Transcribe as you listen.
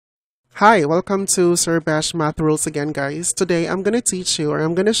Hi, welcome to Sir Bash Math Rules again, guys. Today, I'm going to teach you or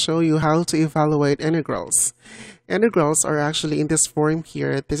I'm going to show you how to evaluate integrals. Integrals are actually in this form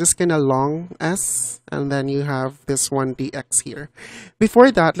here. This is kind of long S, and then you have this one dx here. Before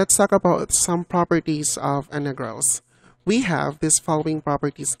that, let's talk about some properties of integrals. We have these following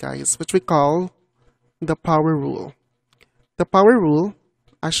properties, guys, which we call the power rule. The power rule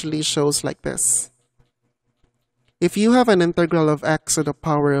actually shows like this. If you have an integral of x to the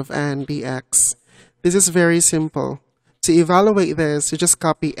power of n dx, this is very simple. To evaluate this, you just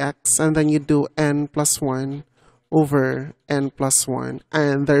copy x and then you do n plus 1 over n plus 1,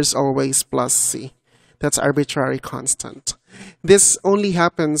 and there's always plus c. That's arbitrary constant. This only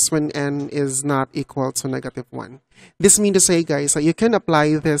happens when n is not equal to -1. This means to say, guys, that you can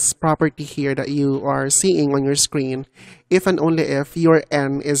apply this property here that you are seeing on your screen if and only if your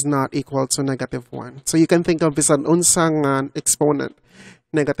n is not equal to -1. So you can think of this as an unsang exponent.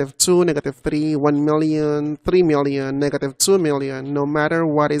 -2, -3, 1 million, 3 million, -2 million. No matter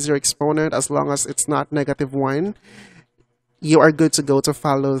what is your exponent, as long as it's not -1, you are good to go to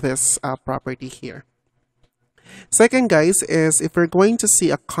follow this property here. Second, guys, is if we're going to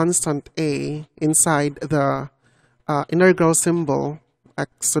see a constant a inside the integral symbol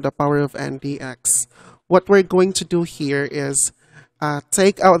x to the power of n dx, what we're going to do here is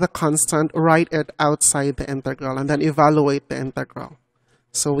take out the constant, write it outside the integral, and then evaluate the integral.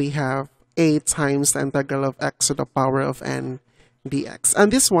 So we have a times the integral of x to the power of n dx.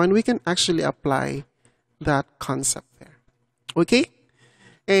 And this one, we can actually apply that concept there. Okay?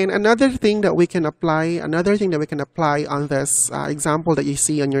 And another thing that we can apply on this example that you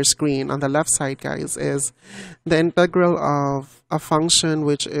see on your screen on the left side, guys, is the integral of a function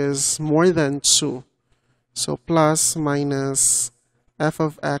which is more than 2. So plus minus f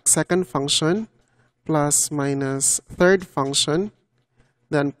of x second function plus minus third function,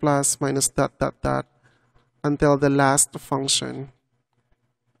 then plus minus dot dot dot until the last function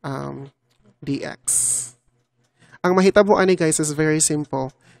dx. Ang mahitabuan ni guys is very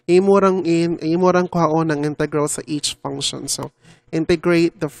simple. Imurang kuhaon ng integral sa each function. So,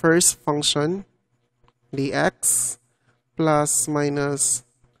 integrate the first function, dx, plus minus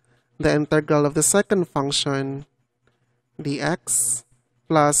the integral of the second function, dx,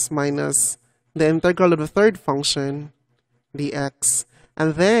 plus minus the integral of the third function, dx.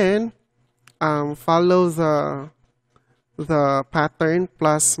 And then, follow the pattern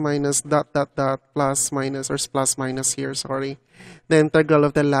plus minus dot dot dot plus minus, or plus minus here, sorry, the integral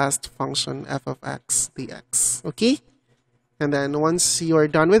of the last function f of x dx. Okay? And then once you're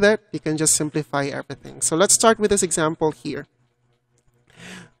done with it, you can just simplify everything. So let's start with this example here.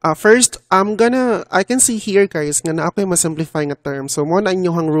 First, I can see here, guys, nga na ako yung masimplify nga term. So mo na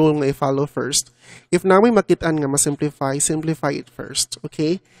inyong rule nga i-follow first. If na may makitaan nga masimplify, simplify it first.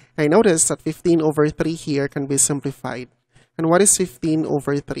 Okay? I notice that 15 over 3 here can be simplified. And what is 15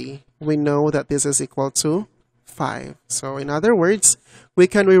 over 3? We know that this is equal to 5. So in other words, we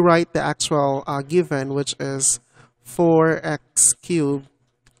can rewrite the actual given, which is 4x cubed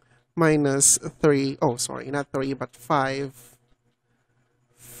minus 3, oh sorry, not 3, but 5x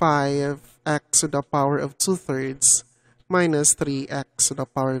to the power of 2/3 minus 3x to the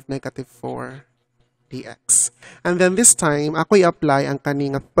power of -4 dx. And then this time, ako i-apply ang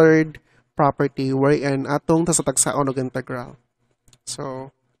kaning third property wherein atong tasatagsaon og integral.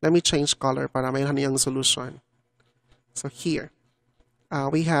 So, let me change color para may haniyang solution. So here,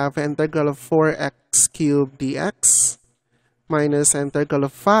 we have integral of 4x cubed dx minus integral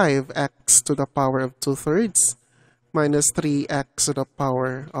of 5x to the power of 2/3 minus 3x to the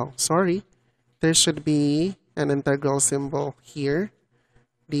power, oh, sorry, there should be an integral symbol here,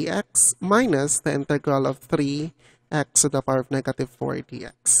 dx, minus the integral of 3x to the power of -4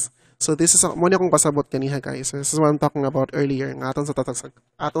 dx. So this is, muna akong pasabot kaniha, guys. This is what I'm talking about earlier, ng atong sa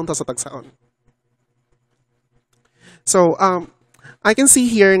tagsaon. So, I can see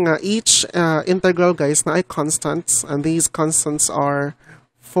here nga each integral, guys, na ay constants, and these constants are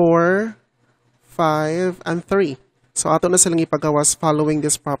 4, 5, and 3. So, ato na silang ipagawas following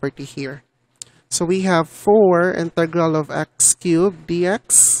this property here. So, we have 4 integral of x cubed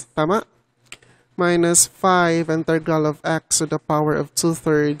dx, tama? Minus 5 integral of x to the power of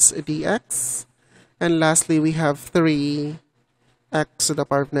 2/3 dx. And lastly, we have 3x to the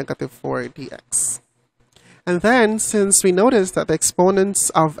power of -4 dx. And then, since we notice that the exponents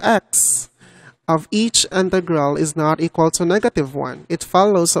of x of each integral is not equal to -1, it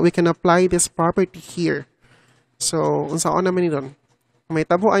follows that we can apply this property here. So, unsaon naman ni doon? May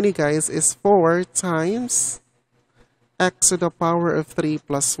tabuan ni guys is 4 times x to the power of 3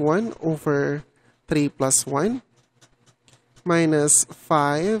 plus 1 over 3 plus 1 minus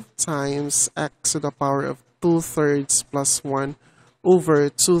 5 times x to the power of 2/3 plus 1 over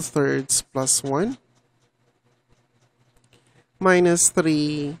 2/3 plus 1 minus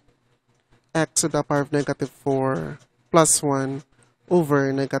 3 x to the power of negative 4 plus 1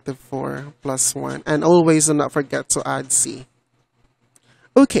 over negative 4 plus 1. And always do not forget to add c.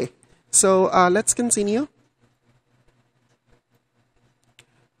 Okay, so let's continue.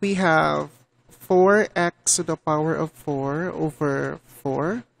 We have 4x to the power of 4 over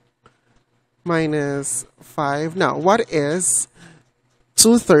 4 minus 5. Now, what is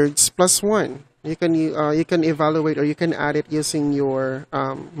 2/3 plus 1? You can evaluate, or you can add it using your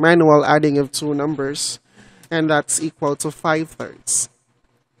manual adding of two numbers, and that's equal to 5/3.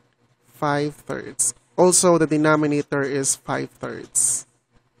 5/3. Also, the denominator is 5/3.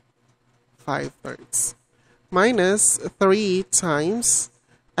 5/3 minus 3 times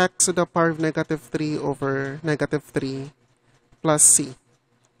x to the power of negative 3 over negative 3 plus c.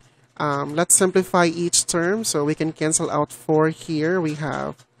 Let's simplify each term so we can cancel out 4 here. We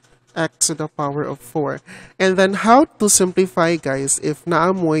have x to the power of 4. And then how to simplify, guys, if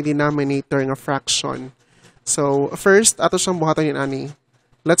naamoy denominator ng fraction. So first, ato siyang buhatan yun, ani.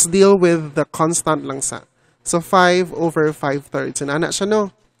 Let's deal with the constant lang sa. So 5 over 5/3. And ana siya,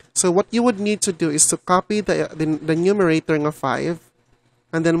 no? So what you would need to do is to copy the numerator ng 5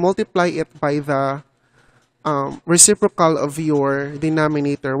 and then multiply it by the reciprocal of your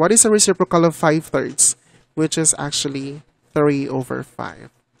denominator. What is the reciprocal of 5/3? Which is actually 3 over 5.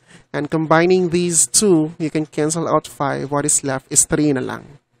 And combining these two, you can cancel out 5. What is left is 3 na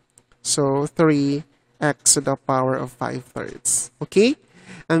lang. So 3x to the power of 5/3. Okay?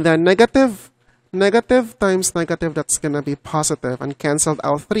 And then negative times negative, that's going to be positive. And canceled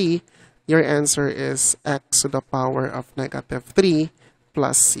out 3, your answer is x to the power of negative 3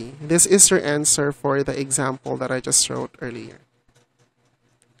 plus c. This is your answer for the example that I just wrote earlier.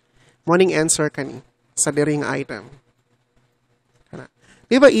 Morning answer kani sa diring item.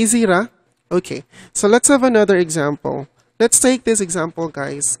 Diba easy ra? Okay. So let's have another example. Let's take this example,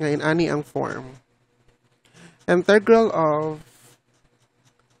 guys. Ngayon ani ang form. Integral of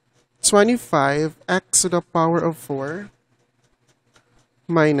 25x to the power of 4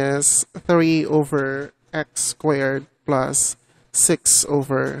 minus 3 over x squared plus 6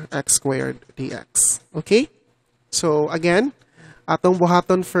 over x squared dx. Okay? So again, atong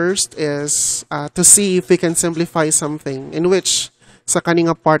buhaton first is to see if we can simplify something, in which sa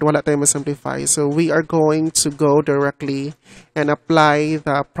kaninga part wala tayo ma-simplify. So we are going to go directly and apply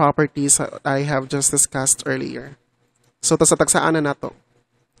the properties that I have just discussed earlier. So tagsaan na nato.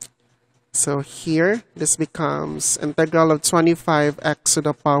 So here, this becomes integral of 25x to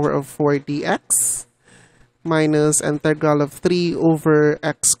the power of 4 dx minus integral of 3 over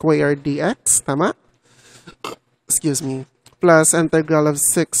x squared dx, tama? Excuse me. Plus integral of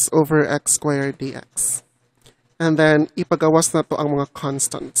 6 over x squared dx. And then, ipagawas na to ang mga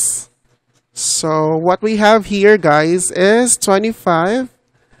constants. So, what we have here, guys, is 25x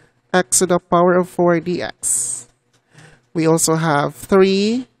to the power of 4 dx. We also have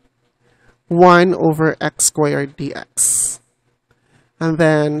 3, 1 over x squared dx. And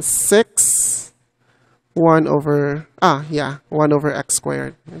then 6, 1 over, 1 over x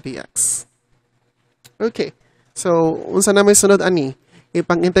squared dx. Okay. So, unsa na may sunod ani?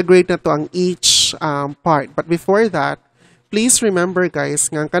 Ipang-integrate na to ang each part. But before that, please remember,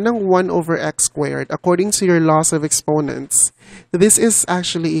 guys, nga kanang 1 over x squared, according to your laws of exponents, this is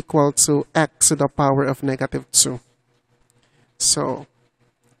actually equal to x to the power of negative 2. So,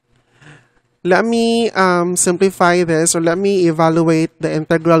 let me simplify this, or let me evaluate the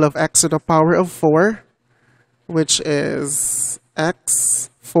integral of x to the power of 4, which is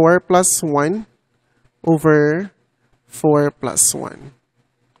x 4 plus 1 over 4 plus 1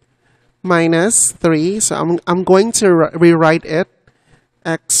 minus 3. So I'm going to rewrite it,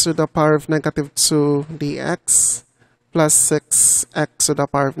 x to the power of negative 2 dx plus 6x to the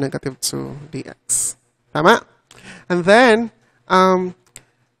power of negative 2 dx. Tama? And then,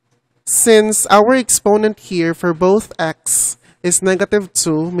 since our exponent here for both x is negative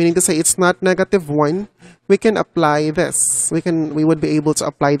 2, meaning to say it's not negative 1, we can apply this. We would be able to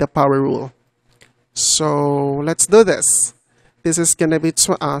apply the power rule. So let's do this. This is gonna be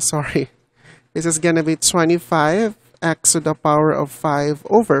This is gonna be 25x to the power of 5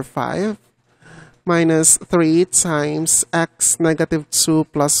 over 5 minus 3 times x negative 2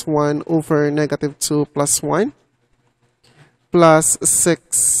 plus 1 over negative 2 plus 1 plus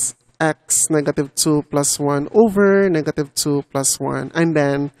 6x negative 2 plus 1 over negative 2 plus 1. And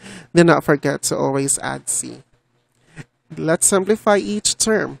then, do not forget to always add c. Let's simplify each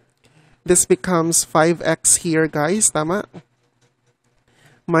term. This becomes 5x here, guys, tama?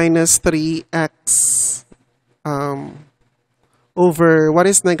 minus 3x over, what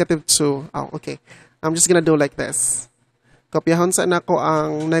is negative 2? Oh, okay. I'm just gonna do like this. Kopyahon sa nako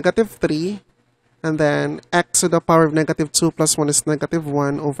ang negative 3, and then x to the power of negative 2 plus 1 is negative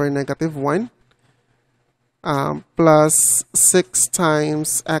 1 over negative 1, plus 6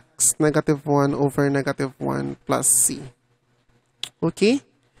 times x negative 1 over negative 1 plus c. Okay?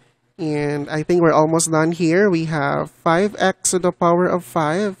 And I think we're almost done here. We have 5x to the power of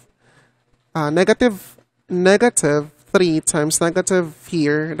 5. Negative 3 times negative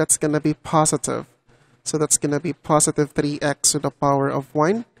here, that's going to be positive. So that's going to be positive 3x to the power of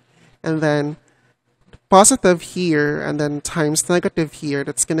 1. And then positive here, and then times negative here,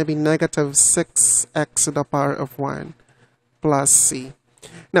 that's going to be negative 6x to the power of 1 plus c.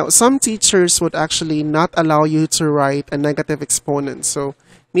 Now, some teachers would actually not allow you to write a negative exponent. So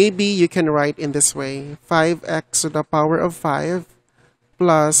maybe you can write in this way: 5x to the power of 5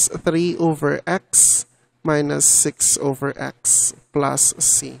 plus 3 over x minus 6 over x plus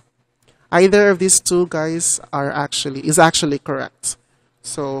c. Either of these two guys is actually correct.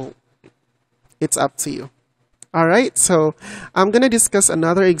 So it's up to you. All right, so I'm going to discuss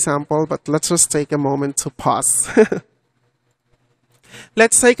another example, but let's just take a moment to pause.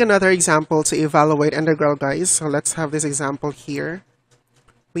 Let's take another example to evaluate integral, guys. So let's have this example here.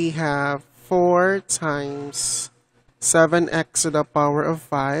 We have 4 times 7x to the power of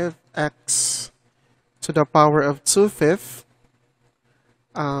 5, x to the power of 2/5,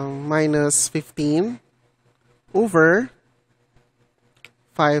 minus 15 over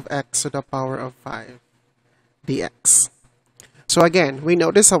 5x to the power of 5 dx. So again, we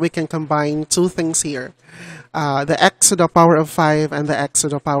notice how we can combine two things here. The x to the power of 5 and the x to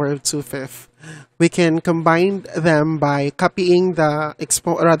the power of 2/5. We can combine them by copying the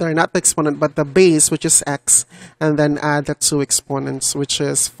not the exponent, but the base, which is x, and then add the two exponents, which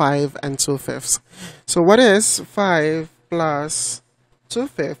is 5 and 2/5. So what is 5 plus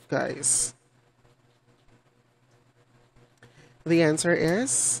 2/5, guys? The answer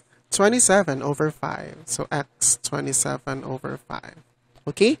is 27 over 5. So x 27 over 5.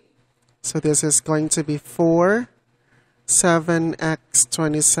 Okay? So this is going to be 7x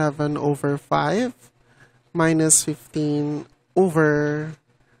 27 over 5 minus 15 over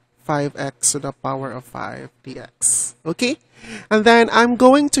 5x to the power of 5 dx. Okay? And then I'm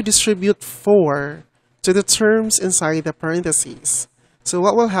going to distribute 4 to the terms inside the parentheses. So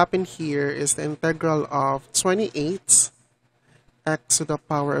what will happen here is the integral of 28 x to the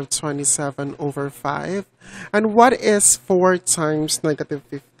power of 27 over 5. And what is 4 times negative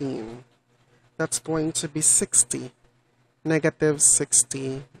 15? That's going to be 60. Negative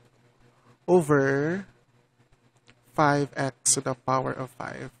 60 over 5x to the power of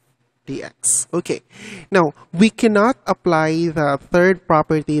 5 dx. Okay, now we cannot apply the third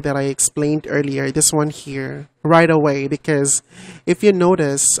property that I explained earlier, this one here, right away, because if you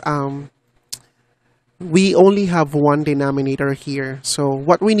notice, we only have one denominator here. So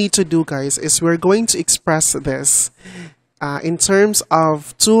what we need to do, guys, is we're going to express this in terms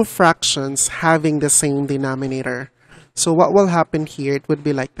of two fractions having the same denominator. So what will happen here, it would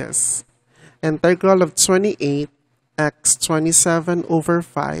be like this. Integral of 28 x 27 over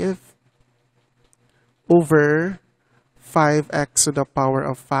 5 over 5x to the power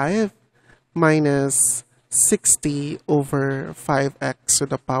of 5 minus 60 over 5x to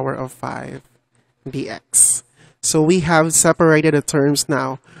the power of 5 dx. So we have separated the terms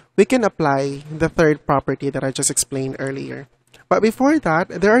now. We can apply the third property that I just explained earlier. But before that,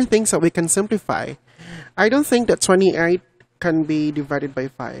 there are things that we can simplify. I don't think that 28 can be divided by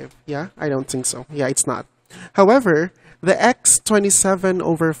 5. Yeah, I don't think so. Yeah, it's not. However, the x 27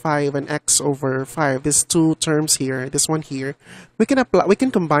 over 5 and x over 5, these two terms here, this one here, we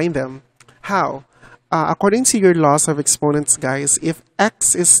can combine them. How? According to your laws of exponents, guys, if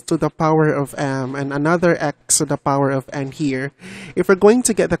x is to the power of m and another x to the power of n here, if we're going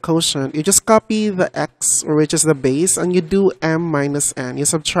to get the quotient, you just copy the x, which is the base, and you do m minus n. You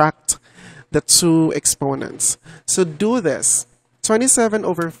subtract the two exponents. So do this. 27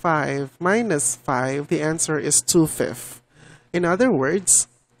 over 5 minus 5, the answer is 2/5. In other words,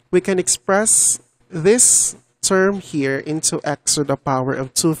 we can express this term here into x to the power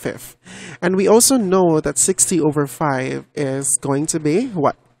of 2/5. And we also know that 60 over 5 is going to be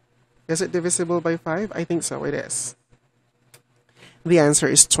what? Is it divisible by 5? I think so, it is. The answer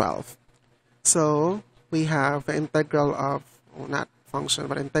is 12. So we have the integral of, not function,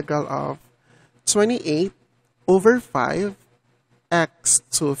 but integral of 28 over 5 x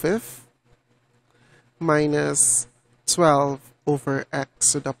 2/5 minus 12 over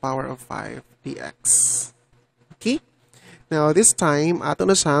x to the power of 5 dx. Okay? Now this time, ato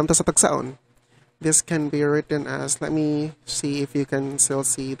na siya sa tagsaon. This can be written as, let me see if you can still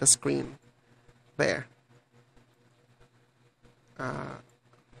see the screen. There.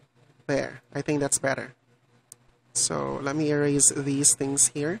 There. I think that's better. So let me erase these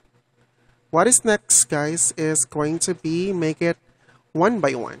things here. What is next, guys, is going to be make it one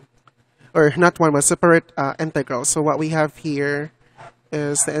by one. Or not one, but separate integral. So what we have here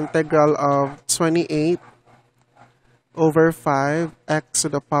is the integral of 28 over 5 x to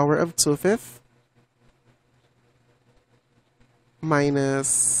the power of 2/5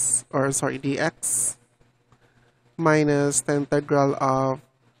 minus, or sorry, dx minus the integral of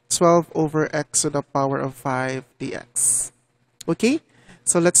 12 over x to the power of 5 dx. Okay,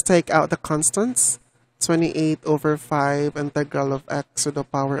 so let's take out the constants. 28 over 5 integral of x to the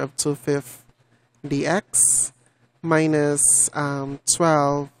power of 2/5 dx minus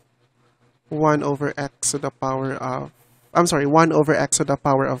 12 1 over x to the power of, 1 over x to the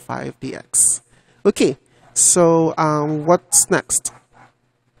power of 5 dx. Okay, so what's next?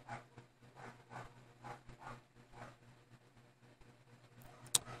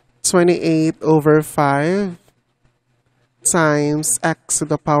 (28 over 5 times x to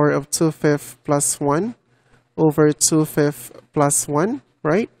the power of 2/5 plus 1 over 2/5 plus 1,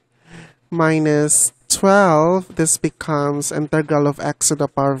 right? Minus 12, this becomes integral of x to the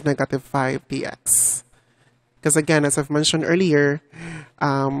power of negative 5 dx. Because again, as I've mentioned earlier,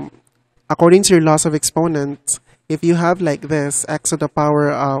 according to your laws of exponent, if you have like this, x to the power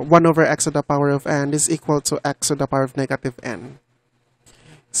 1 over x to the power of n is equal to x to the power of negative n.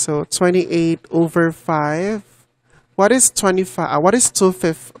 So 28 over 5. What is 25? What is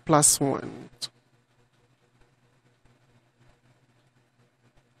 2/5 plus 1?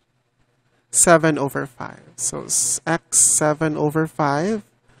 (7 over 5). So x 7 over 5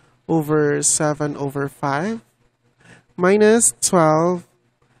 over 7 over 5 minus 12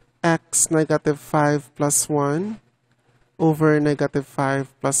 x negative 5 plus 1 over negative 5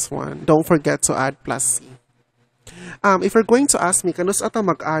 plus 1. Don't forget to add plus c. If you're going to ask me, kanus ata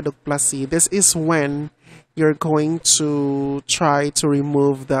mag-add og plus c, this is when you're going to try to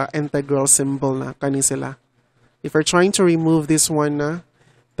remove the integral symbol na kani sila. If you're trying to remove this one na,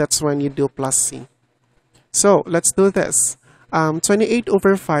 that's when you do plus c. So, let's do this. 28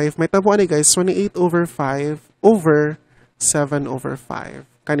 over 5, may tabuan ni guys, 28 over 5 over 7 over 5.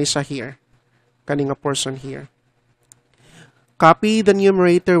 Kani siya here. Kani nga portion here. Copy the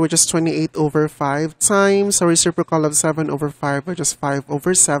numerator, which is 28 over 5, times the reciprocal of 7 over 5, which is 5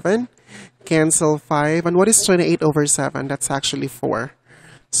 over 7. Cancel 5. And what is 28 over 7? That's actually 4.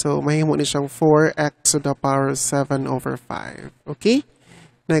 So, mahimo ni siyang 4x to the power of 7 over 5. Okay?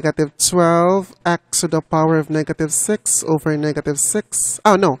 Negative 12 x to the power of negative 6 over negative 6.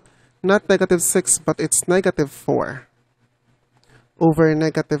 Oh, no. Not negative 6, but it's negative 4 over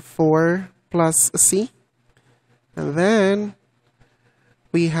negative 4 plus c. And then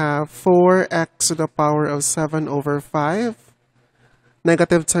we have 4x to the power of 7 over 5.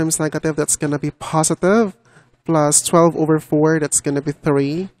 Negative times negative, that's going to be positive. Plus 12 over 4, that's going to be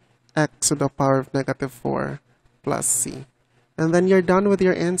 3. X to the power of negative 4 plus c. And then you're done with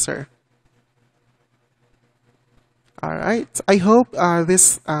your answer. Alright, I hope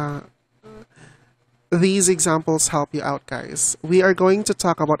these examples help you out, guys. We are going to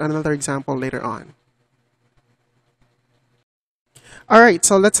talk about another example later on. Alright,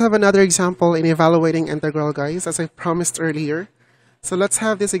 so let's have another example in evaluating integral, guys, as I promised earlier. So let's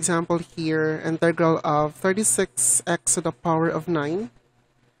have this example here, integral of 36x to the power of 9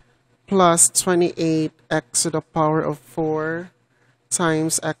 plus 28x to the power of 4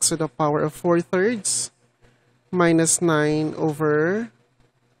 times x to the power of 4/3 minus 9 over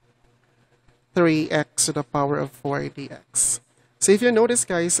 3x to the power of 4 dx. So if you notice,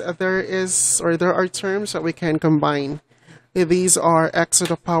 guys, there are terms that we can combine. These are x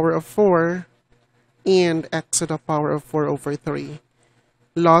to the power of 4 and x to the power of 4 over 3.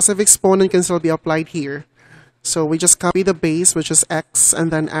 Laws of exponent can still be applied here. So we just copy the base, which is x,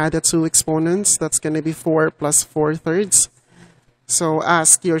 and then add the two exponents. That's going to be 4 plus 4/3. So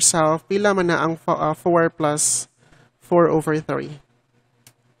ask yourself, pila man na ang 4 plus 4 over 3?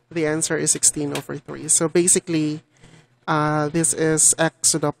 The answer is 16 over 3. So basically, this is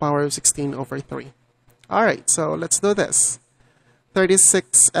x to the power of 16 over 3. Alright, so let's do this.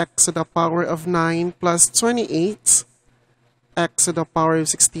 36x to the power of 9 plus 28 x to the power of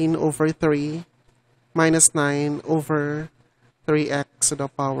 16 over 3 minus 9 over 3x to the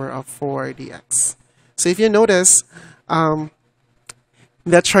power of 4 dx. So if you notice,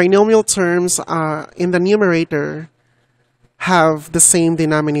 the trinomial terms in the numerator have the same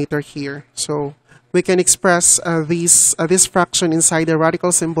denominator here. So we can express this fraction inside the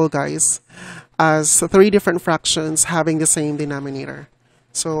radical symbol, guys, as three different fractions having the same denominator.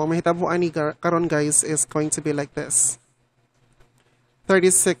 So, ang mahitabuan ni karon, guys, is going to be like this.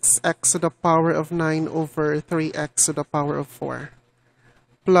 36x to the power of 9 over 3x to the power of 4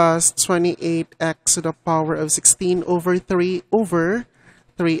 plus 28x to the power of 16 over 3 over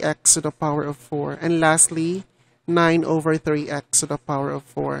 3x to the power of 4. And lastly, 9 over 3x to the power of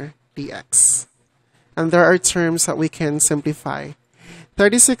 4 dx. And there are terms that we can simplify.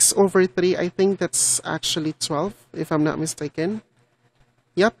 36 over 3, I think that's actually 12, if I'm not mistaken.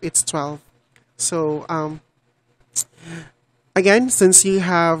 Yep, it's 12. So, again, since you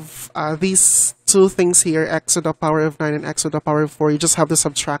have these two things here, x to the power of 9 and x to the power of 4, you just have to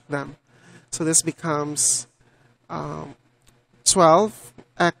subtract them. So this becomes 12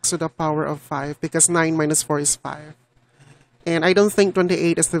 x to the power of 5, because 9 minus 4 is 5. And I don't think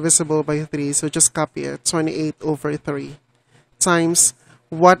 28 is divisible by 3, so just copy it. 28 over 3 times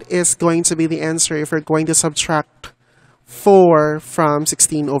what is going to be the answer if we're going to subtract 4 from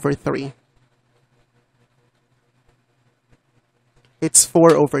 16 over 3. It's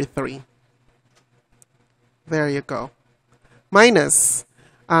 4 over 3. There you go. Minus,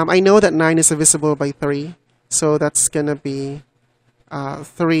 I know that 9 is divisible by 3, so that's going to be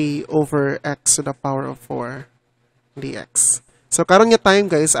 3 over x to the power of 4 dx. So, karon nga time,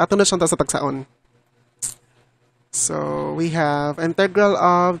 guys, ato na siyang sa tagsaon. So, we have integral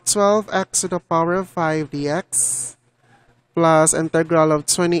of 12x to the power of 5 dx plus integral of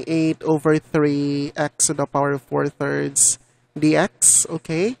 28 over 3x to the power of 4 thirds dx,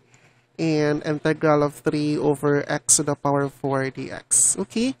 okay? And integral of 3 over x to the power of 4 dx,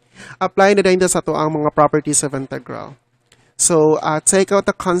 okay? Apply na din sa ito ang mga properties of integral. So, take out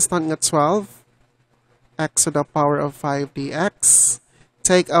the constant nga 12, x to the power of 5 dx.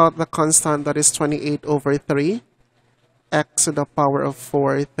 Take out the constant that is 28 over 3, x to the power of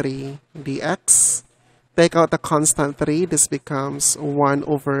 4 3 dx. Take out the constant 3, this becomes 1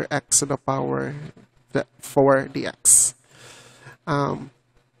 over x to the power 4 dx.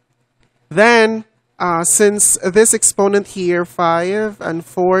 Then, since this exponent here, 5 and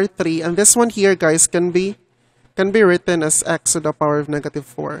 4, 3, and this one here, guys, can be written as x to the power of negative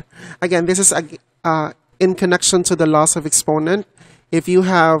 4. Again, this is in connection to the laws of exponent. If you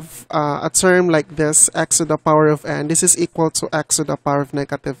have a term like this, x to the power of n, this is equal to x to the power of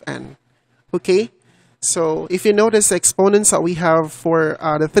negative n. Okay? So, if you notice, the exponents that we have for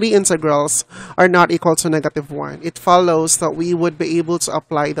the three integrals are not equal to negative 1. It follows that we would be able to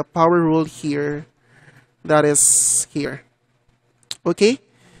apply the power rule here, that is here. Okay?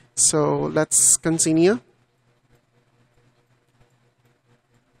 So, let's continue.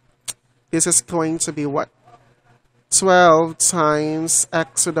 This is going to be what? 12 times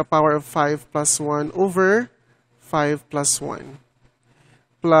x to the power of 5 plus 1 over 5 plus 1.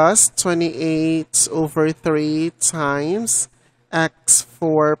 Plus 28 over 3 times x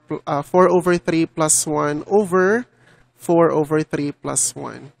 4 over 3 plus 1 over 4 over 3 plus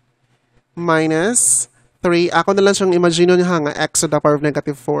 1. Minus 3. Ako na lang siyang imagine nyo nga x to the power of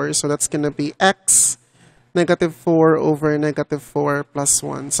negative 4. So that's gonna be x negative 4 over negative 4 plus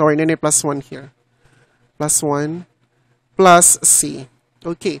 1. Sorry, nene plus 1 here. Plus 1 plus c.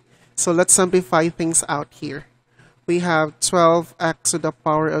 Okay, so let's simplify things out here. We have 12x to the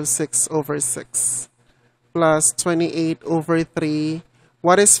power of 6 over 6 plus 28 over 3.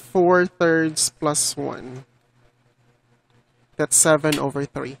 What is 4 thirds plus 1? That's 7 over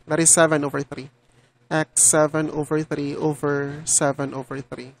 3. That is 7 over 3. X 7 over 3 over 7 over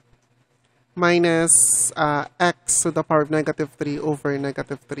 3. Minus x to the power of negative 3 over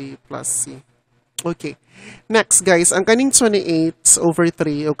negative 3 plus c. Okay. Next, guys, ang kaning 28 over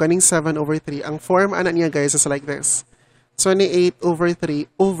 3 o kaning 7 over 3, ang form ana niya, guys, is like this. 28 over 3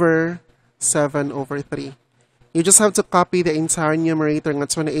 over 7 over 3. You just have to copy the entire numerator ng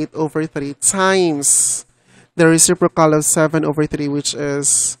 28 over 3 times the reciprocal of 7 over 3, which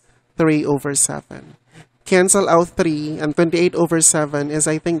is 3 over 7. Cancel out 3, and 28 over 7 is,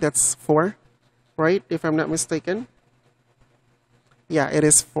 I think that's 4, right? If I'm not mistaken. Yeah, it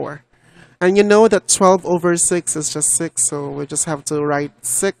is 4. And you know that 12 over 6 is just 6, so we just have to write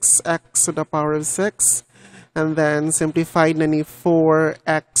 6x to the power of 6. And then simplify na ni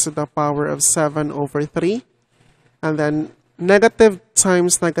 4x to the power of 7 over 3. And then negative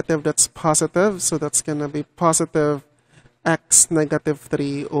times negative, that's positive. So that's going to be positive x negative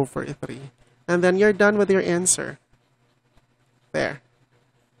 3 over 3. And then you're done with your answer. There.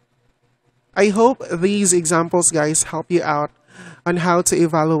 I hope these examples, guys, help you out on how to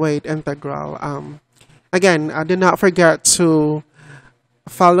evaluate integral. Again, do not forget to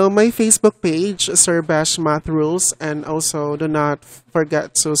Follow my Facebook page, Sir Bash Math Rules, and also do not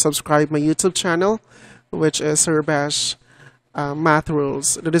forget to subscribe my YouTube channel, which is Sir Bash Math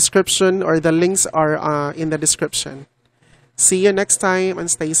Rules. The description or the links are in the description. See you next time and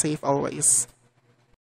stay safe always.